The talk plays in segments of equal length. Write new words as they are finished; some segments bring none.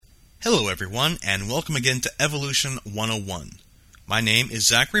Hello everyone, and welcome again to Evolution 101. My name is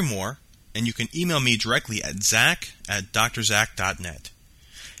Zachary Moore, and you can email me directly at zach@drzach.net.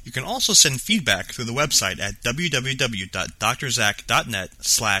 You can also send feedback through the website at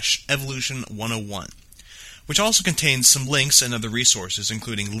www.drzach.net/evolution101, which also contains some links and other resources,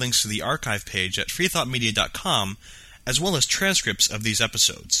 including links to the archive page at freethoughtmedia.com, as well as transcripts of these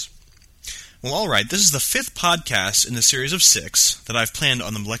episodes. Well, alright, this is the fifth podcast in the series of 6 that I've planned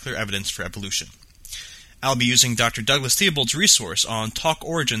on the molecular evidence for evolution. I'll be using Dr. Douglas Theobald's resource on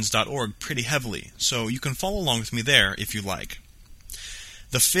talkorigins.org pretty heavily, so you can follow along with me there if you like.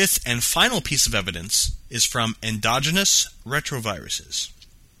 The fifth and final piece of evidence is from Endogenous Retroviruses.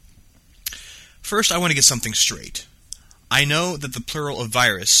 First, I want to get something straight. I know that the plural of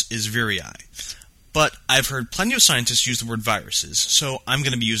virus is viri, but I've heard plenty of scientists use the word viruses, so I'm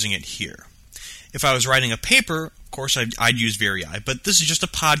going to be using it here. If I was writing a paper, of course I'd use viri, but this is just a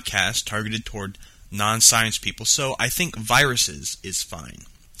podcast targeted toward non-science people, so I think viruses is fine.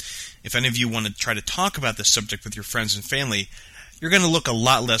 If any of you want to try to talk about this subject with your friends and family, you're going to look a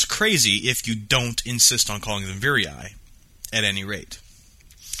lot less crazy if you don't insist on calling them viri, at any rate.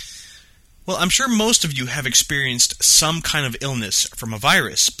 Well, I'm sure most of you have experienced some kind of illness from a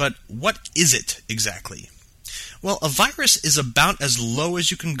virus, but what is it exactly? Well, a virus is about as low as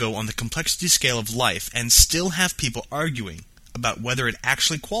you can go on the complexity scale of life and still have people arguing about whether it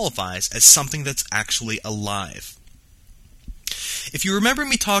actually qualifies as something that's actually alive. If you remember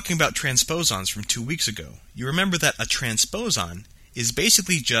me talking about transposons from 2 weeks ago, you remember that a transposon is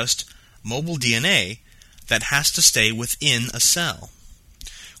basically just mobile DNA that has to stay within a cell.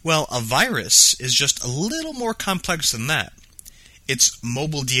 Well, a virus is just a little more complex than that. It's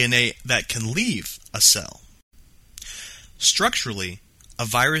mobile DNA that can leave a cell. Structurally, a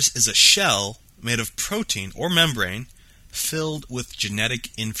virus is a shell made of protein or membrane filled with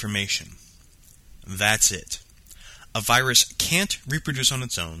genetic information. That's it. A virus can't reproduce on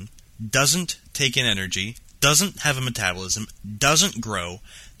its own, doesn't take in energy, doesn't have a metabolism, doesn't grow,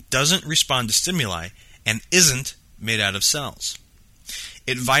 doesn't respond to stimuli, and isn't made out of cells.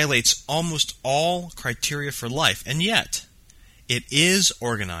 It violates almost all criteria for life, and yet it is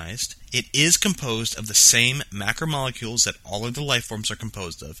organized, it is composed of the same macromolecules that all other life forms are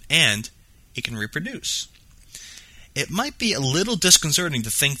composed of, and it can reproduce. It might be a little disconcerting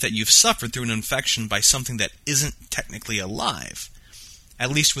to think that you've suffered through an infection by something that isn't technically alive.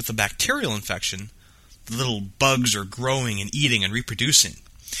 At least with a bacterial infection, the little bugs are growing and eating and reproducing.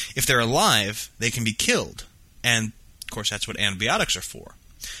 If they're alive, they can be killed, and of course that's what antibiotics are for.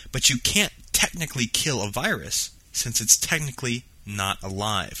 But you can't technically kill a virus since it's technically not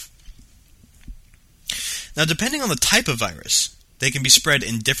alive. Now, depending on the type of virus, they can be spread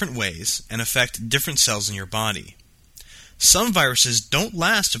in different ways and affect different cells in your body. Some viruses don't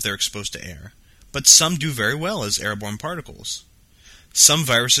last if they're exposed to air, but some do very well as airborne particles. Some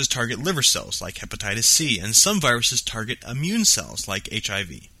viruses target liver cells, like hepatitis C, and some viruses target immune cells, like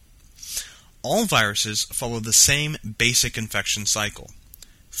HIV. All viruses follow the same basic infection cycle.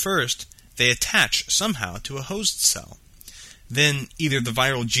 First, they attach somehow to a host cell. Then, either the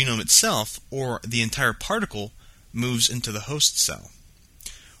viral genome itself or the entire particle moves into the host cell.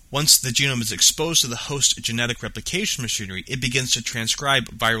 Once the genome is exposed to the host genetic replication machinery, it begins to transcribe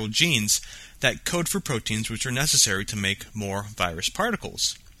viral genes that code for proteins which are necessary to make more virus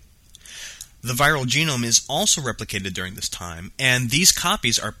particles. The viral genome is also replicated during this time, and these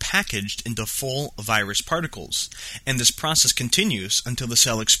copies are packaged into full virus particles, and this process continues until the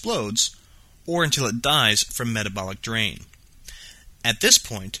cell explodes or until it dies from metabolic drain. At this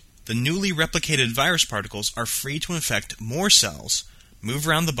point, the newly replicated virus particles are free to infect more cells, move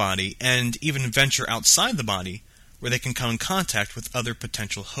around the body, and even venture outside the body, where they can come in contact with other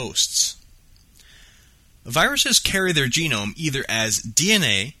potential hosts. Viruses carry their genome either as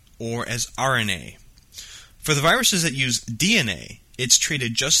DNA or as RNA. For the viruses that use DNA, it's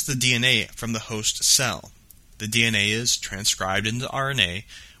treated just the DNA from the host cell. The DNA is transcribed into RNA,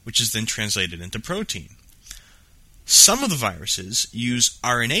 which is then translated into protein. Some of the viruses use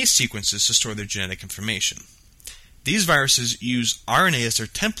RNA sequences to store their genetic information. These viruses use RNA as their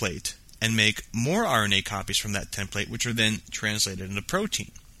template and make more RNA copies from that template, which are then translated into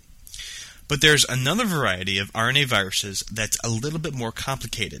protein. But there's another variety of RNA viruses that's a little bit more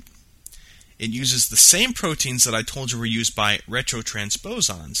complicated. It uses the same proteins that I told you were used by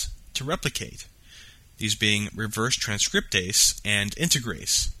retrotransposons to replicate, these being reverse transcriptase and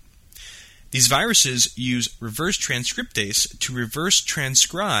integrase. These viruses use reverse transcriptase to reverse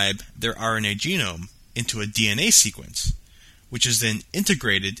transcribe their RNA genome into a DNA sequence, which is then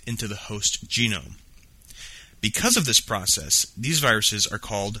integrated into the host genome. Because of this process, these viruses are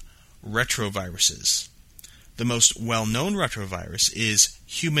called retroviruses. The most well-known retrovirus is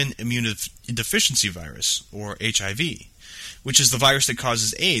human immunodeficiency virus, or HIV, which is the virus that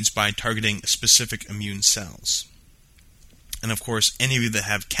causes AIDS by targeting specific immune cells. And of course, any of you that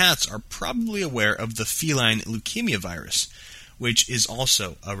have cats are probably aware of the feline leukemia virus, which is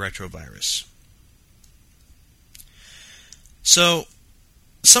also a retrovirus. So,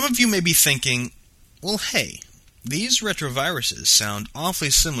 some of you may be thinking, well, hey, these retroviruses sound awfully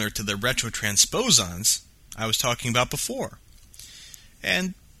similar to the retrotransposons I was talking about before.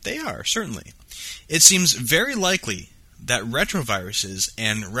 And they are, certainly. It seems very likely that retroviruses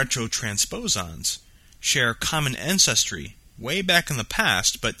and retrotransposons share common ancestry way back in the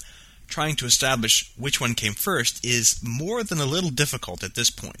past, but trying to establish which one came first is more than a little difficult at this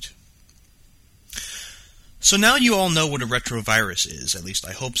point. So now you all know what a retrovirus is, at least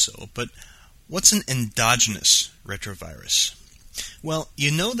I hope so, but what's an endogenous retrovirus? Well,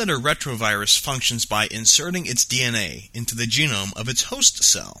 you know that a retrovirus functions by inserting its DNA into the genome of its host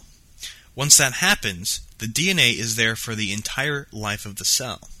cell. Once that happens, the DNA is there for the entire life of the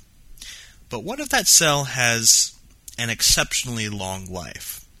cell. But what if that cell has an exceptionally long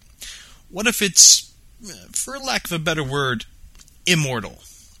life? What if it's, for lack of a better word, immortal?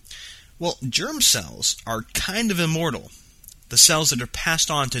 Well, germ cells are kind of immortal, the cells that are passed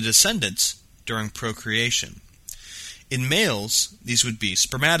on to descendants during procreation. In males, these would be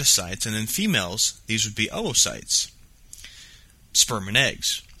spermatocytes, and in females, these would be oocytes, sperm and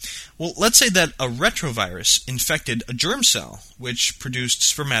eggs. Well, let's say that a retrovirus infected a germ cell, which produced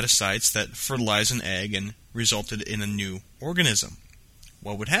spermatocytes that fertilized an egg and resulted in a new organism.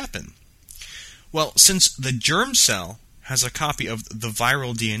 What would happen? Well, since the germ cell has a copy of the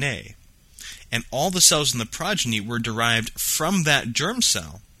viral DNA, and all the cells in the progeny were derived from that germ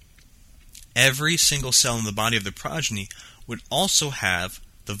cell, every single cell in the body of the progeny would also have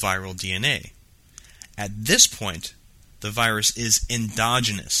the viral DNA. At this point, the virus is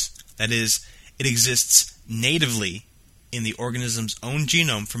endogenous. That is, it exists natively in the organism's own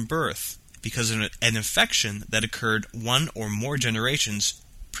genome from birth because of an infection that occurred one or more generations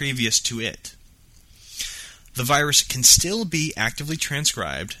previous to it. The virus can still be actively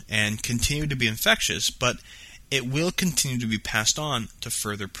transcribed and continue to be infectious, but it will continue to be passed on to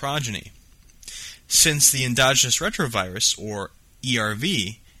further progeny. Since the endogenous retrovirus, or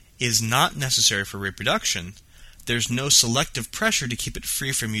ERV, is not necessary for reproduction, there's no selective pressure to keep it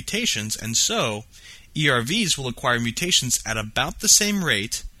free from mutations, and so ERVs will acquire mutations at about the same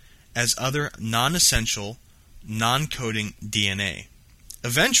rate as other non-essential, non-coding DNA.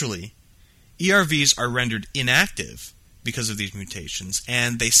 Eventually, ERVs are rendered inactive because of these mutations,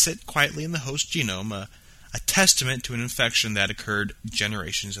 and they sit quietly in the host genome, a testament to an infection that occurred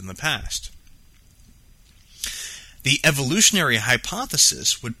generations in the past. The evolutionary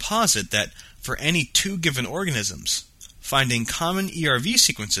hypothesis would posit that for any two given organisms, finding common ERV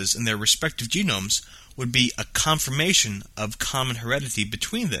sequences in their respective genomes would be a confirmation of common heredity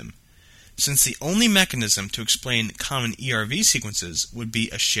between them, since the only mechanism to explain common ERV sequences would be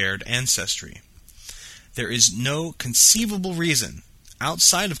a shared ancestry. There is no conceivable reason,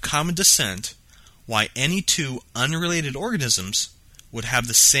 outside of common descent, why any two unrelated organisms would have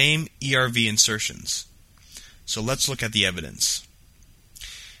the same ERV insertions. So let's look at the evidence.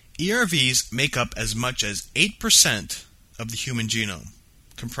 ERVs make up as much as 8% of the human genome,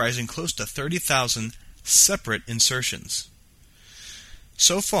 comprising close to 30,000 separate insertions.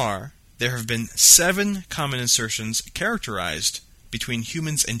 So far, there have been 7 common insertions characterized between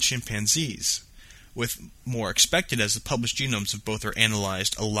humans and chimpanzees, with more expected as the published genomes of both are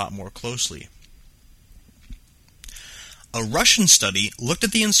analyzed a lot more closely. A Russian study looked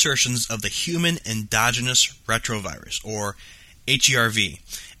at the insertions of the human endogenous retrovirus, or HERV,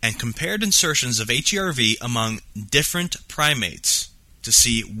 and compared insertions of HERV among different primates to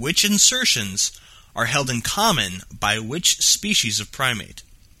see which insertions are held in common by which species of primate.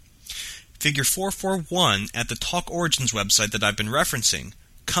 Figure 441 at the Talk Origins website that I've been referencing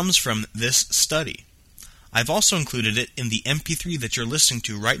comes from this study. I've also included it in the MP3 that you're listening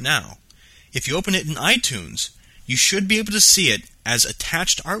to right now. If you open it in iTunes, you should be able to see it as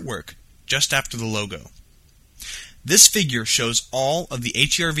attached artwork just after the logo. This figure shows all of the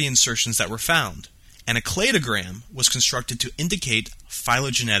HERV insertions that were found, and a cladogram was constructed to indicate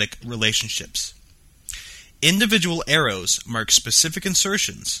phylogenetic relationships. Individual arrows mark specific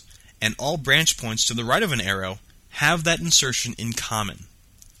insertions, and all branch points to the right of an arrow have that insertion in common.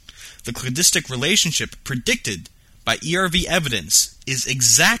 The cladistic relationship predicted by ERV evidence is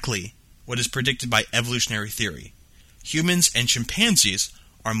exactly what is predicted by evolutionary theory. Humans and chimpanzees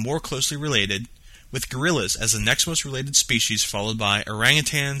are more closely related, with gorillas as the next most related species, followed by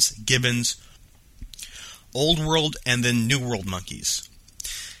orangutans, gibbons, Old World, and then New World monkeys.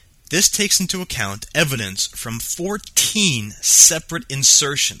 This takes into account evidence from 14 separate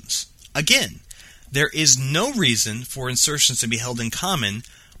insertions. Again, there is no reason for insertions to be held in common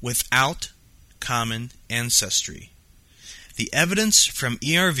without common ancestry. The evidence from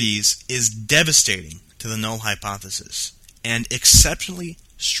ERVs is devastating to the null hypothesis and exceptionally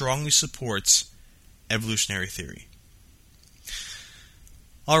strongly supports evolutionary theory.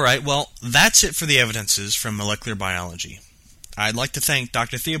 Alright, well, that's it for the evidences from molecular biology. I'd like to thank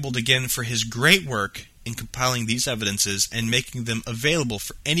Dr. Theobald again for his great work in compiling these evidences and making them available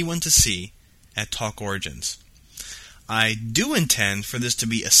for anyone to see at Talk Origins. I do intend for this to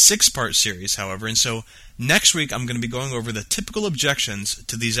be a 6-part series, however, and so next week I'm going to be going over the typical objections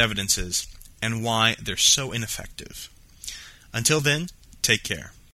to these evidences and why they're so ineffective. Until then, take care.